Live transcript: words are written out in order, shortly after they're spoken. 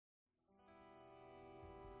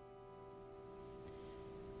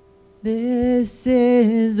This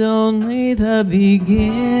is only the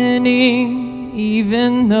beginning,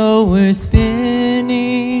 even though we're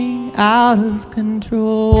spinning out of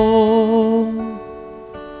control.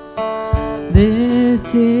 This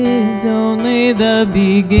is only the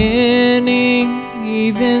beginning,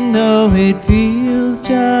 even though it feels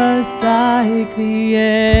just like the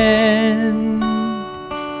end.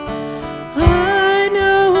 I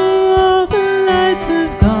know all the lights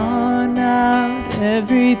have gone out,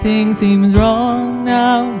 everything seems wrong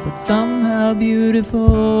now, but somehow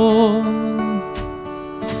beautiful.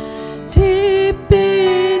 Deep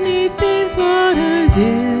beneath these waters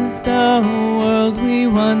is the world we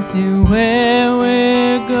once knew. Where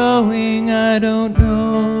we're going, I don't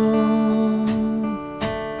know.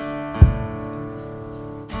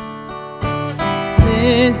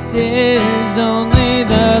 This is only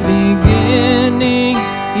the beginning,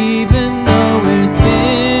 even though we're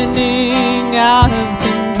spinning out of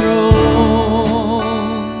control.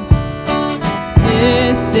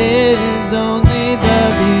 This is only the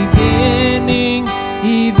beginning,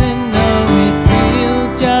 even though it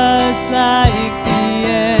feels just like the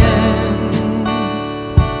end.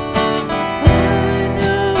 I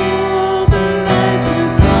know all the lights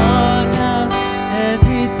have gone out,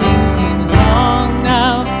 everything seems wrong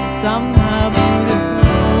now, somehow beautiful.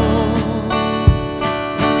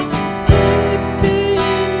 Deep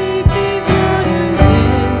beneath these waters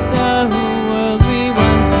is the world we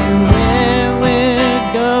once knew. Where we're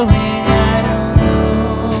going, I don't know.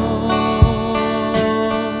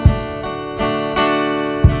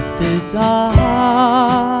 This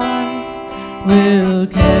ark will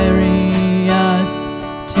carry us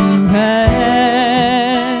to rest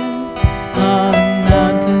on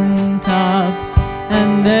mountain tops,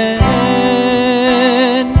 and then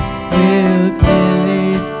we'll clearly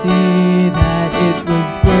see that it was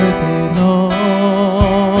worth it all.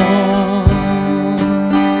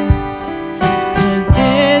 'Cause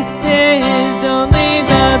this is only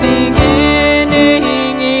the beginning,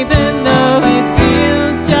 even though it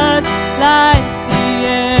feels just like the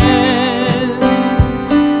end.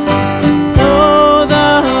 Though the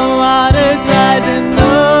waters rise and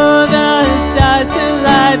though the stars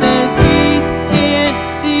collide, there's peace in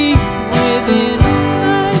deep within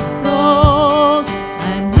my soul.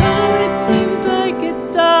 I know it seems like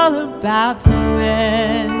it's all about to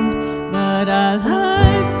end, but our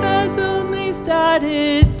life has only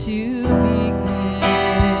started to begin.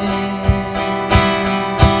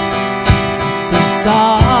 This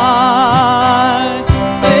ark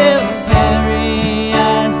will carry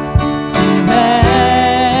us to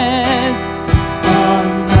rest on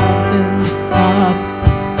mountain tops,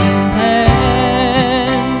 and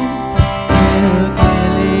then we'll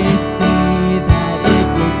clearly see that it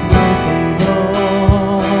was worth it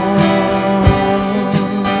all.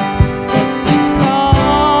 This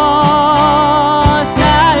cross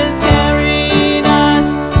has carried us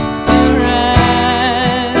to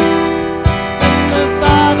rest in the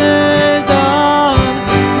Father's arms,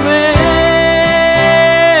 where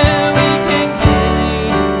we can clearly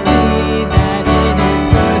see that it is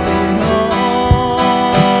worth it all.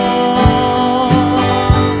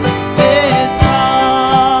 This cross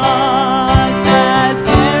has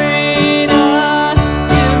carried us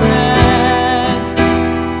to rest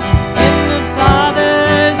in the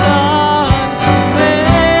Father's arms,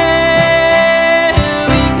 where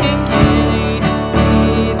we can clearly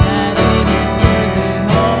see that it is worth it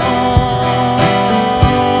all.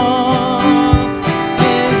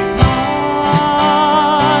 This cross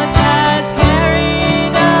has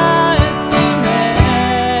carried us to rest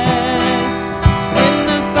in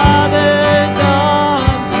the Father's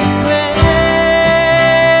arms, where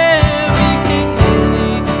we can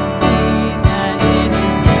clearly see that it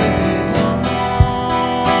is worth it all.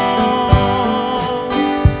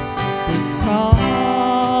 This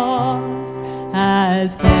cross has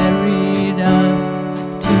carried us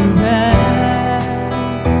to rest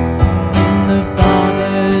in the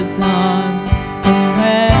Father's arms,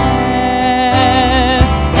 where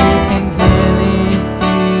we can clearly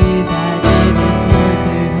see that it is worth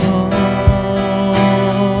it all.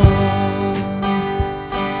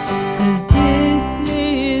 'Cause this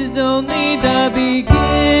is only the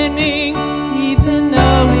beginning, even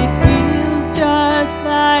though it feels just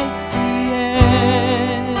like the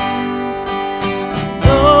end.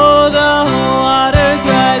 Though the waters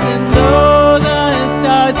rise and though the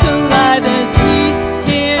stars collide, there's peace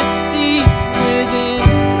here deep within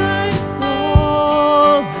my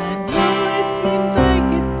soul. I know it seems like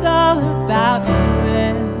it's all about to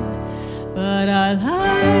end, but our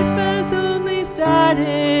life has only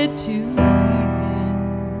started to begin.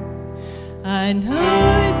 I know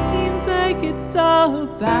it seems like it's all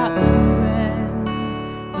about to end,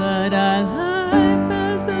 but I